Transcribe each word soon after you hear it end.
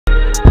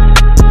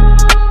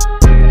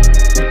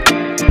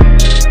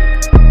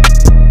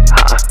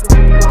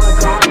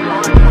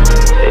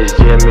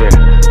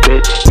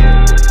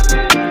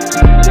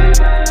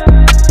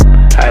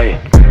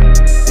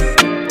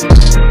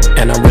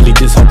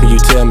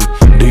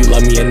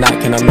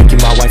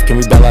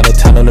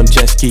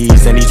jet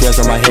skis. And these dreads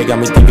on my head got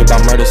me thinking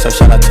about murder, so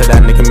shout out to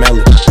that nigga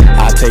Melly.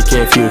 I'll take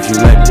care of you if you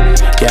let me.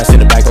 Gas in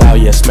the back loud,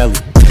 yeah, smelly.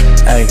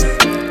 Ayy,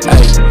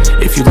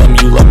 ayy, if you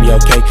love me,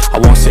 okay. I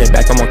won't say it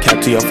back, I'm gon'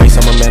 cap to your face.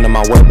 I'm a man of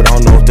my word, but I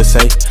don't know what to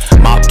say.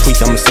 Mob tweets,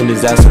 I'ma send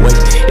his ass away.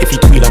 If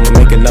he tweet, I'ma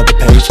make another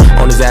page.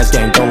 On his ass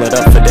gang, don't let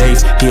up for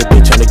days. He a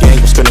bitch on the gang,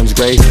 but spin on his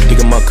grave. Dig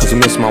him up cause he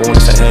miss my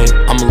wanna say, hey,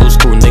 I'm a little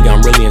screw nigga,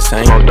 I'm really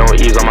insane. Oh, don't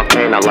ease on my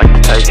pain, I like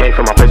to taste. Can't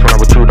feel my face when I'm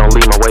with you, don't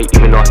leave my weight.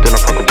 Even though I still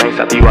don't fuck with banks,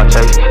 after you I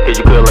chase.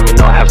 If you could, let me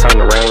know I have time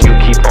to rain. You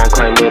keep on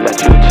claiming that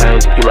you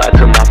changed. You lied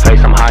to my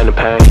face, I'm hiding the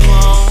pain. You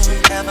won't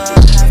ever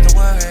have to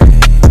worry.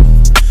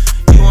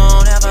 You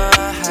won't ever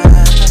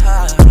have to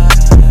hide.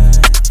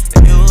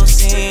 And you've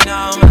seen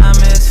all my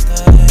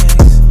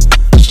mistakes,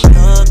 so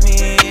look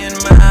me in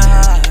my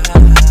eyes.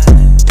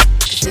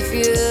 'Cause if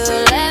you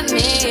let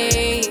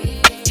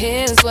me,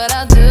 here's what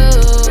I'll do.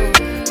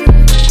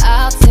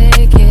 I'll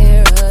take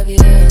care of you.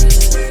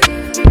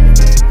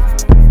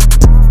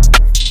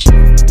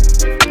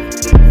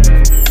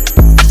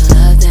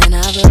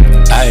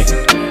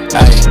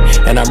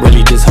 Ayy, and I'm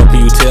really just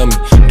hoping you tell me,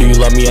 do you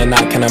love me or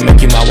not? Can I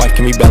make you my wife?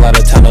 Can we bail out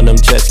of town on them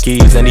jet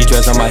skis? And these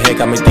dreads on my head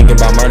got me thinking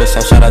about murder,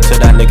 so shout out to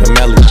that nigga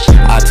Melly.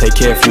 I'll take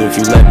care of you if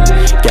you let me.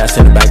 Gas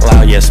in the back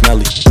loud, yeah,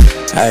 smelly.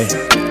 Ayy,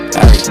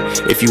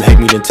 ayy, if you hate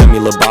me then tell me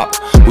lil' bop.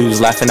 We was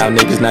laughing out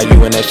niggas, now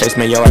you in that face,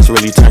 man, your ass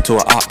really turned to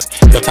a op.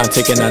 Your time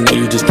ticking, I know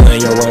you just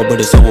playing your role, but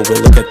it's over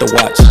with, look at the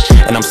watch.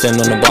 And I'm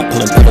sitting on the block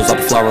pulling petals off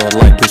the flower of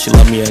light, do she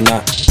love me or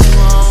not? You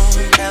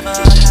won't ever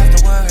have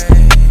to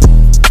worry.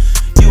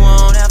 You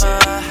won't ever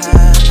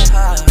have to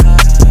hide.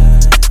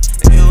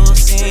 And you've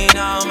seen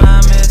all my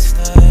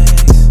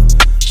mistakes,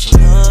 so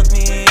look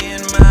me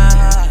in my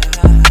eyes.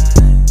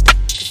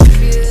 'Cause if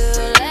you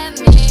let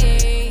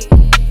me,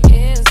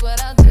 here's what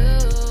I'll do.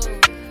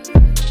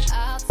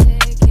 I'll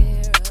take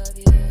care of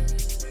you.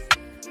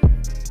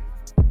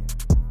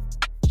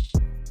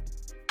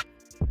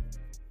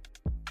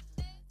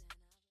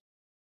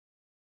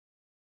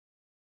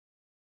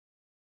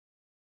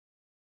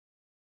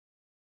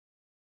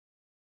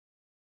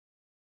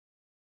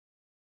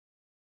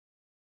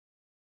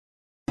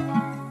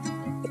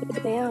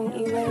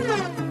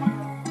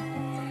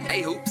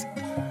 Hey, Hoops.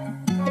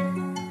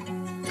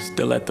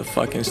 Still at the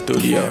fucking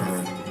studio.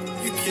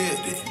 You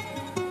killed it.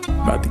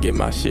 About to get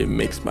my shit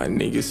mixed by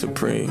Nigga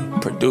Supreme.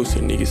 Producer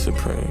Nigga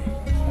Supreme.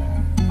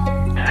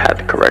 Had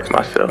to correct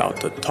myself. About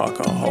to talk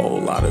a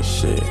whole lot of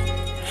shit.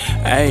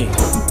 Hey.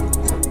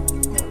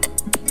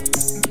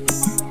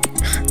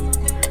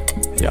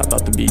 Y'all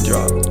thought the beat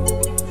dropped.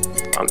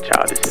 I'm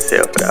childish as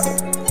hell for that.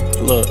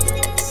 Look.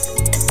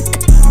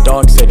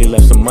 Dog said he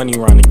left some money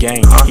around the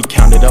game. He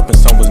counted up and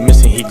some was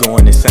missing, he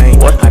going insane.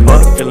 I know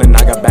the feeling,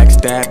 I got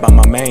backstabbed by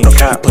my main. He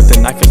put the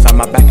knife inside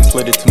my back and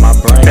slid it to my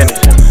brain.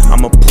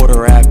 I'm a Porter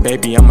rap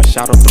baby, I'ma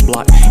shout out the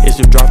block. It's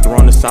your drop through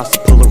on the sauce to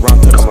pull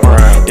around to the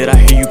spot. Did I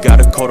hear you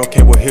got a code?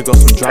 Okay, well here goes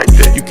some drop.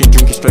 You can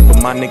drink it straight,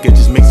 but my nigga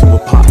just mix it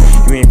with pop.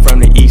 You ain't from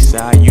the east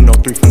side, you know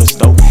 3 from the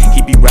stove.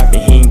 He be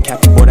rapping, he ain't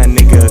capping, boy that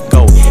nigga a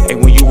go. Hey,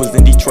 when you was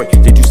in Detroit,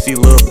 did you see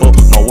Lil' Bo?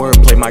 My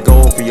wordplay might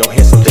go over your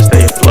head, so just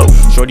stay afloat.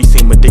 Shorty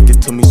seem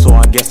addicted to me, so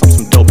I guess I'm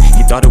some dope.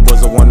 He thought it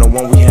was a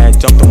one-on-one, we had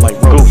jumped him like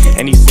rope.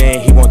 And he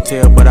saying he won't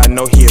tell, but I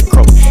know he a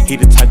croak. He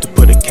the type to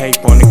put a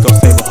cape on and go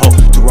save a hoe.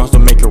 2 wrongs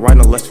don't make it right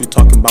unless we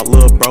talking about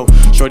lil' bro.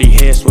 Shorty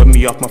head swept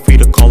me off my feet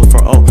to call it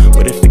for O.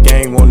 But if the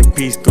gang want a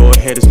piece, go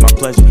ahead, it's my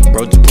pleasure.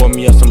 Bro just poured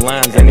me up some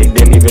lines and they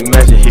didn't even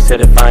measure. He said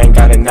if I ain't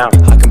got it now,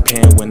 I can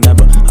pan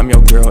whenever. I'm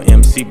your girl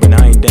MC, but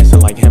I ain't dancing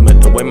like him.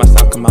 The way my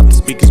sound come out the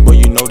speakers, boy,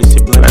 you know this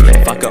shit blemish.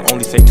 If I could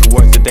only say 2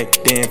 words a day,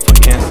 then for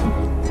cancer.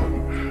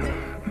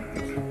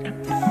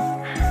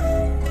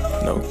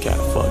 No cap,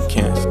 fuck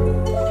cancer.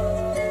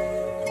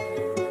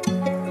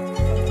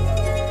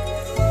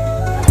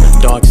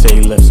 Dog say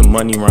he left some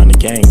money around the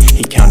game.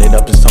 He counted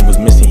up and some was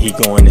missing, he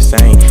going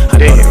insane. I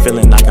know the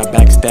feeling, I got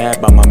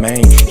backstabbed by my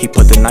main. He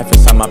put the knife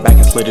inside my back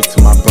and slid it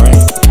to my brain.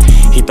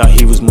 He thought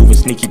he was moving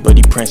sneaky, but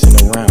he prancing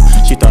around.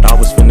 She thought I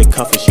was finna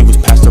cuff her, she was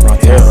passed around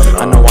town.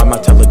 I know I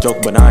might tell a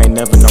joke, but I ain't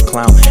never no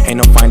clown. Ain't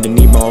no Finding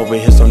Nemo over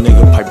here, so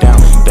nigga pipe down.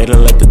 They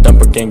done let the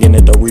dumper gang in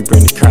it, though we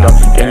bring the crowd.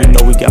 And you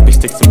know we got big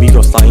sticks and we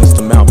gon' silence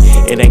them out.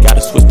 It ain't got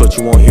a switch, but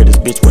you won't hear this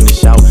bitch when it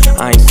shout.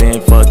 I ain't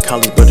saying fuck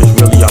college, but it's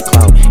really our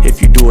clout. If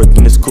you do it,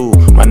 then it's cool,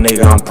 my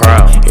nigga, I'm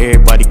proud.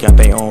 Everybody got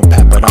their own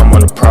path, but I'm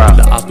on the proud.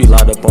 The ops be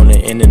loud up on the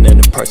internet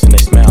in person,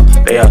 they smile.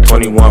 They are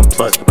 21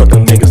 plus, but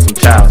them niggas some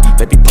childs.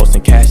 They be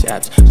posting cash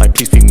apps, like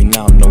please feed me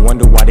now. No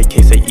wonder why they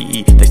can't say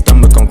EE, they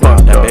stomach on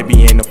ground. That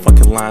baby ain't no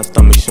fucking line,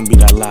 stomach shouldn't be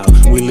that loud.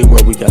 We live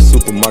where we got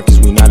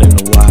supermarkets, we not in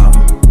the wild.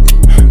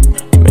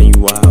 Man, you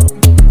wild.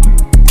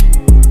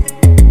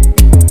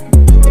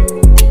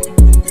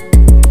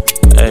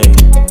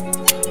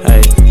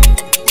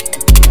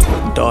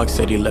 Dog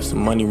said he left some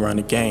money around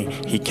the game.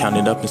 He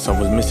counted up and some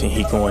was missing,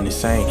 he going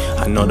insane.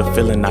 I know the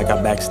feeling, I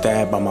got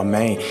backstabbed by my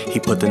main. He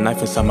put the knife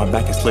inside my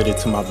back and slid it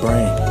to my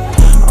brain.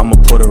 I'm a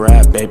Porter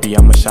rap baby,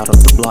 I'ma shout out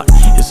the block.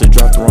 It's a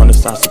drop through on the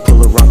side, so pull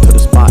around to the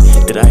spot.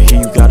 Did I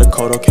hear you got a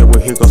code? Okay, well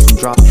here goes some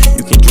drop.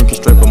 You can drink it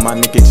straight, but my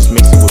nigga just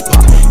mix it with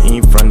pop. He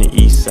ain't from the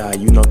east east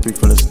side, you know 3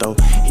 from the stove.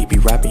 He be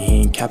rapping,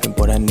 he ain't capping,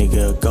 boy, that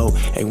nigga a go.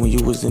 Hey, when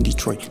you was in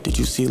Detroit, did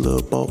you see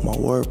Lil Bo? My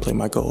wordplay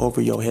might go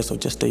over your head, so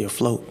just stay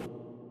afloat.